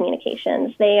Bunyan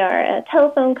Communications. They are a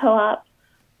telephone co-op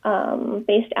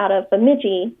based out of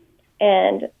Bemidji,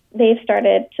 and they've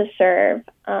started to serve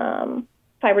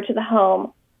fiber to the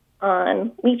home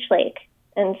on Leech Lake.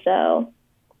 And so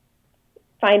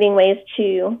finding ways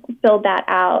to build that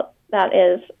out that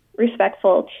is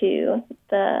respectful to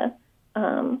the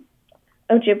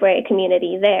Ojibwe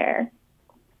community there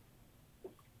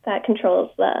that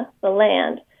controls the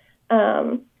land.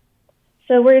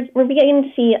 So we're beginning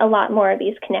to see a lot more of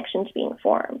these connections being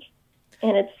formed,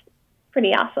 and it's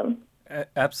pretty awesome.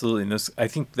 Absolutely. And I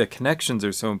think the connections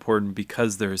are so important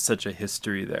because there is such a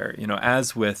history there. You know,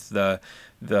 as with the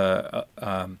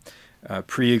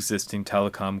pre-existing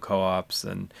telecom co-ops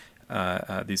and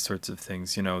these sorts of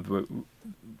things, the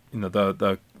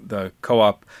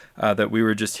co-op that we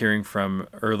were just hearing from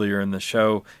earlier in the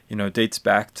show, dates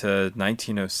back to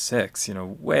 1906,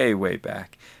 way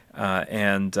back,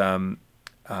 and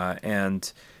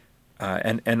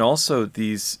also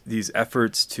these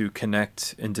efforts to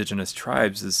connect indigenous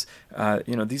tribes is,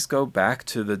 these go back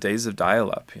to the days of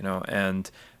dial-up,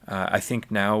 and I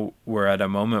think now we're at a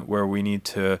moment where we need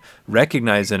to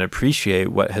recognize and appreciate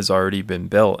what has already been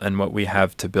built and what we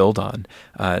have to build on,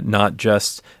 not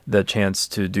just the chance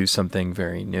to do something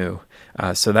very new.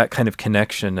 So that kind of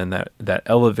connection and that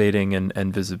elevating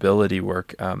and visibility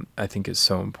work, I think is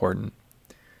so important.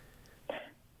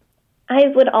 I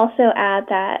would also add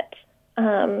that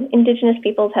Indigenous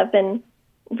peoples have been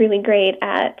really great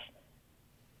at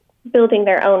building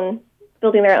their own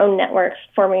networks,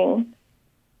 forming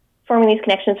these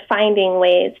connections, finding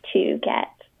ways to get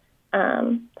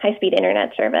high-speed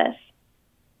internet service.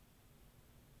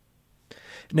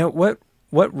 Now, what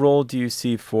role do you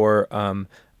see for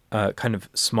kind of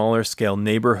smaller scale,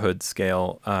 neighborhood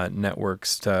scale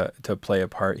networks to play a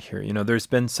part here? There's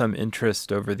been some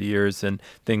interest over the years in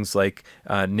things like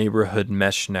neighborhood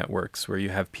mesh networks, where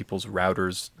you have people's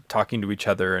routers talking to each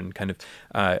other and kind of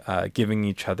giving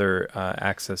each other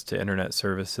access to internet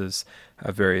services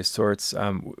of various sorts.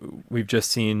 We've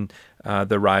just seen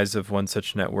the rise of one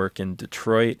such network in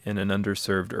Detroit in an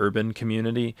underserved urban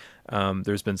community.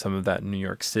 There's been some of that in New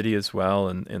York City as well,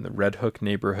 and in the Red Hook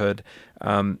neighborhood.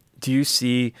 Do you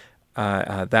see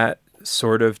that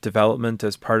sort of development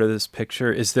as part of this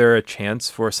picture? Is there a chance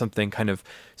for something kind of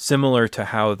similar to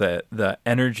how the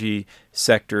energy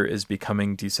sector is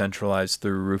becoming decentralized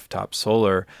through rooftop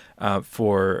solar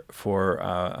for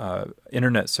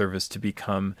internet service to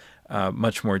become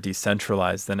much more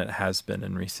decentralized than it has been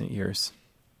in recent years?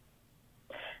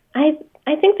 I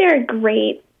think they're a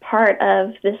great part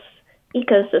of this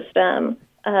ecosystem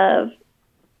of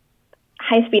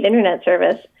high-speed internet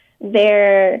service.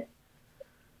 They're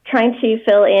trying to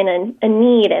fill in a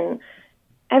need, and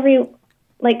you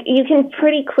can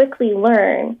pretty quickly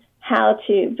learn how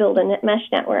to build a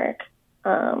mesh network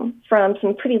from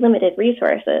some pretty limited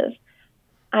resources.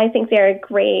 I think they're a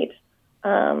great,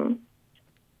 not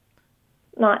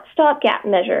stopgap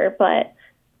measure, but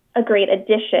a great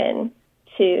addition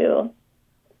to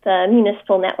the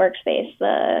municipal network space,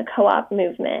 the co-op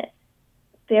movement.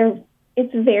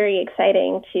 It's very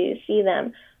exciting to see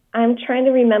them. I'm trying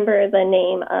to remember the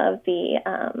name of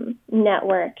the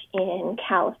network in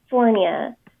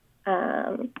California.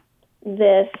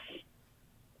 This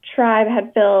tribe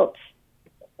had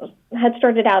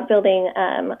started out building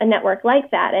a network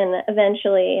like that, and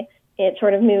eventually it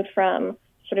sort of moved from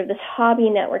sort of this hobby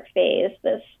network phase,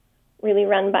 this really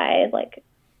run by like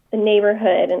the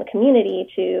neighborhood and the community,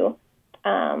 to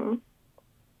a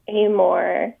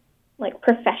more like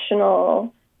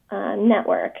professional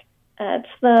network. It's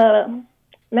the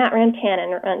Matt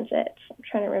Rantanen runs it. I'm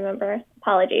trying to remember.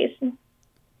 Apologies.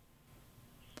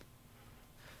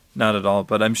 Not at all,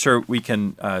 but I'm sure we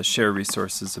can share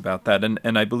resources about that.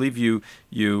 And I believe you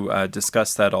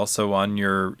discussed that also on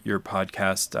your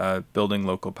podcast, Building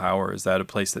Local Power. Is that a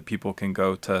place that people can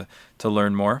go to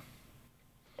learn more?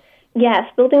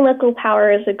 Yes, Building Local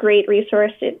Power is a great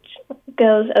resource. It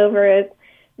goes over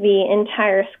the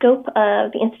entire scope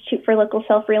of the Institute for Local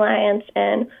Self-Reliance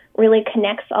and really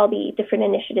connects all the different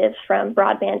initiatives from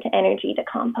broadband to energy to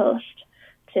compost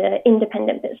to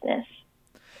independent business.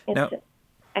 It's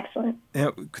excellent.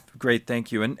 Yeah, great,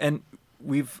 thank you. And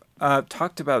we've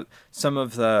talked about some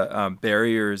of the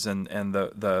barriers and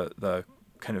the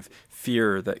kind of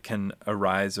fear that can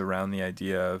arise around the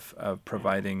idea of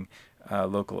providing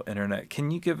local internet.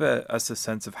 Can you give us a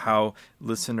sense of how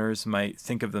listeners might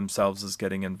think of themselves as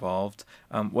getting involved?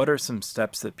 What are some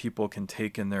steps that people can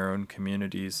take in their own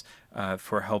communities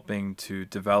for helping to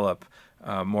develop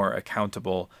more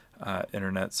accountable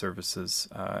internet services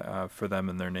for them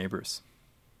and their neighbors?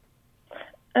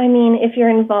 I mean, if you're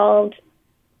involved,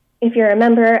 if you're a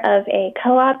member of a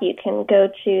co-op, you can go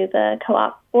to the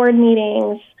co-op board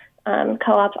meetings.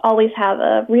 Co-ops always have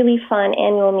a really fun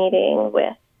annual meeting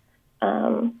with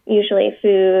usually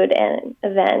food and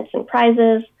events and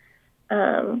prizes.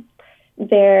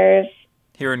 There's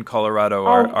here in Colorado,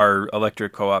 our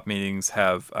electric co-op meetings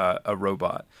have a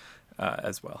robot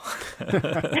as well.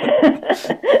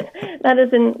 That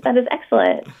is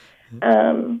excellent.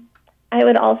 I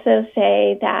would also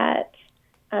say that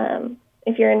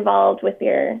if you're involved with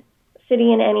your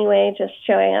city in any way, just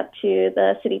showing up to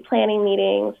the city planning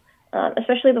meetings,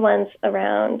 especially the ones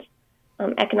around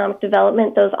economic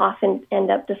development, those often end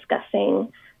up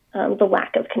discussing the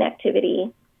lack of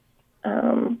connectivity.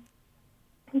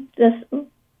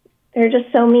 There are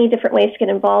just so many different ways to get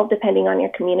involved depending on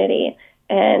your community,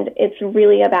 and it's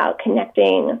really about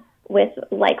connecting with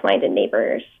like-minded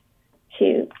neighbors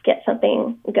to get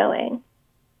something going.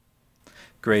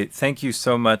 Great. Thank you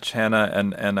so much, Hannah.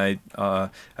 And I,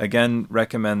 again,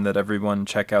 recommend that everyone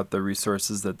check out the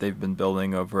resources that they've been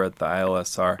building over at the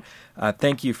ILSR.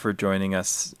 Thank you for joining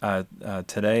us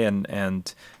today,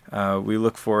 and we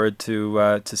look forward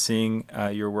to seeing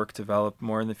your work develop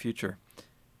more in the future.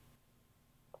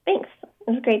 Thanks.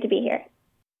 It was great to be here.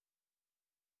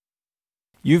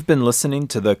 You've been listening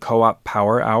to the Co-op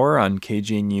Power Hour on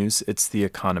KGNU's It's the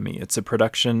Economy. It's a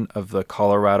production of the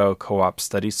Colorado Co-op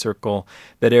Study Circle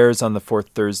that airs on the fourth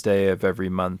Thursday of every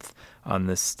month on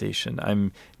this station.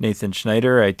 I'm Nathan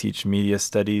Schneider. I teach media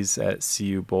studies at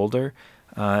CU Boulder.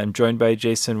 I'm joined by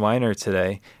Jason Weiner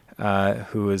today,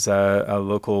 who is a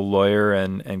local lawyer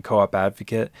and co-op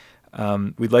advocate.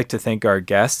 We'd like to thank our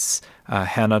guests,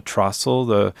 Hannah Trossel,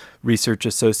 the research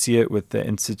associate with the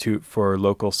Institute for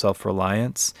Local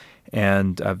Self-Reliance,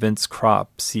 and Vince Kropp,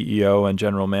 CEO and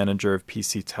general manager of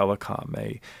PC Telecom,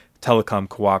 a telecom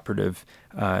cooperative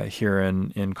here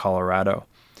in Colorado.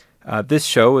 This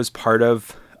show is part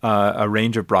of a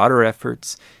range of broader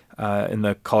efforts in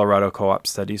the Colorado Co-op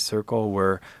Study Circle.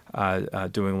 We're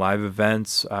doing live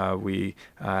events. We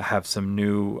have some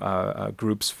new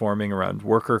groups forming around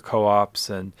worker co-ops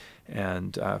and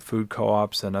food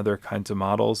co-ops and other kinds of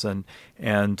models, and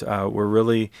we're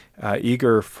really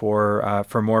eager for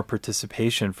more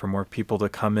participation, for more people to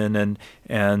come in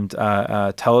and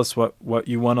tell us what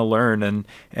you want to learn,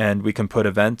 and we can put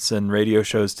events and radio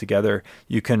shows together.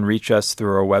 You can reach us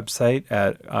through our website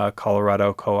at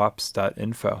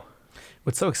coloradocoops.info.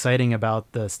 What's so exciting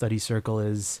about the study circle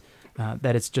is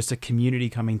that it's just a community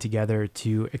coming together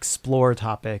to explore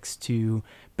topics, to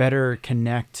better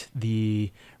connect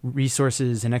the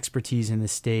resources and expertise in the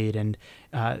state. And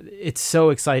it's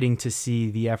so exciting to see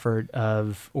the effort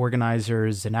of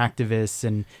organizers and activists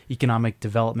and economic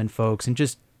development folks and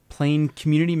just plain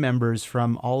community members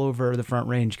from all over the Front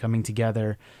Range coming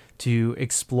together to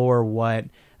explore what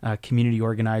community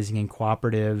organizing and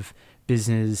cooperative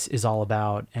business is all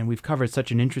about. And we've covered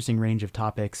such an interesting range of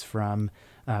topics, from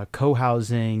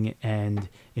co-housing and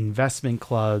investment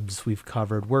clubs. We've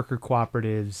covered worker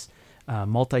cooperatives,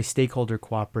 multi-stakeholder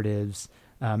cooperatives.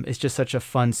 It's just such a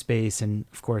fun space, and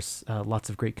of course, lots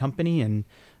of great company. And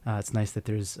it's nice that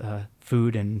there's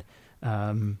food and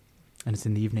it's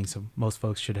in the evening, so most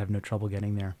folks should have no trouble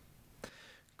getting there.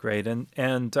 Great.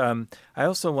 And I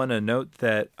also want to note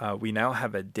that we now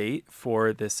have a date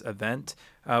for this event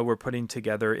we're putting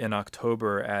together in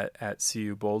October at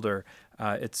CU Boulder.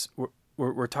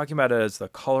 We're talking about it as the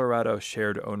Colorado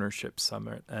Shared Ownership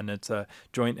Summit, and it's a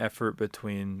joint effort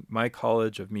between my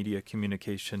College of Media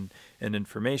Communication and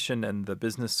Information and the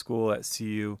Business School at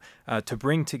CU to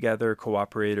bring together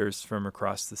cooperators from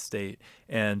across the state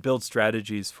and build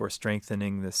strategies for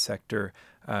strengthening this sector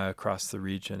across the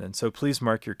region. And so please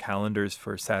mark your calendars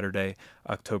for Saturday,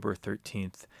 October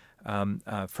 13th.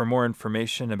 For more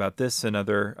information about this and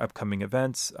other upcoming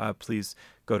events, please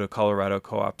go to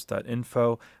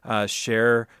coloradocoops.info.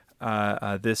 Share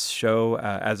this show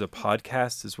as a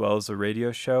podcast as well as a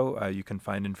radio show. You can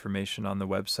find information on the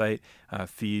website,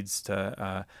 feeds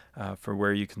for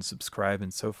where you can subscribe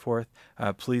and so forth.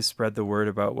 Please spread the word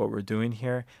about what we're doing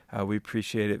here. We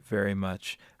appreciate it very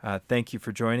much. Thank you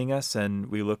for joining us, and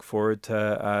we look forward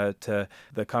to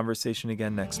the conversation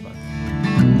again next month.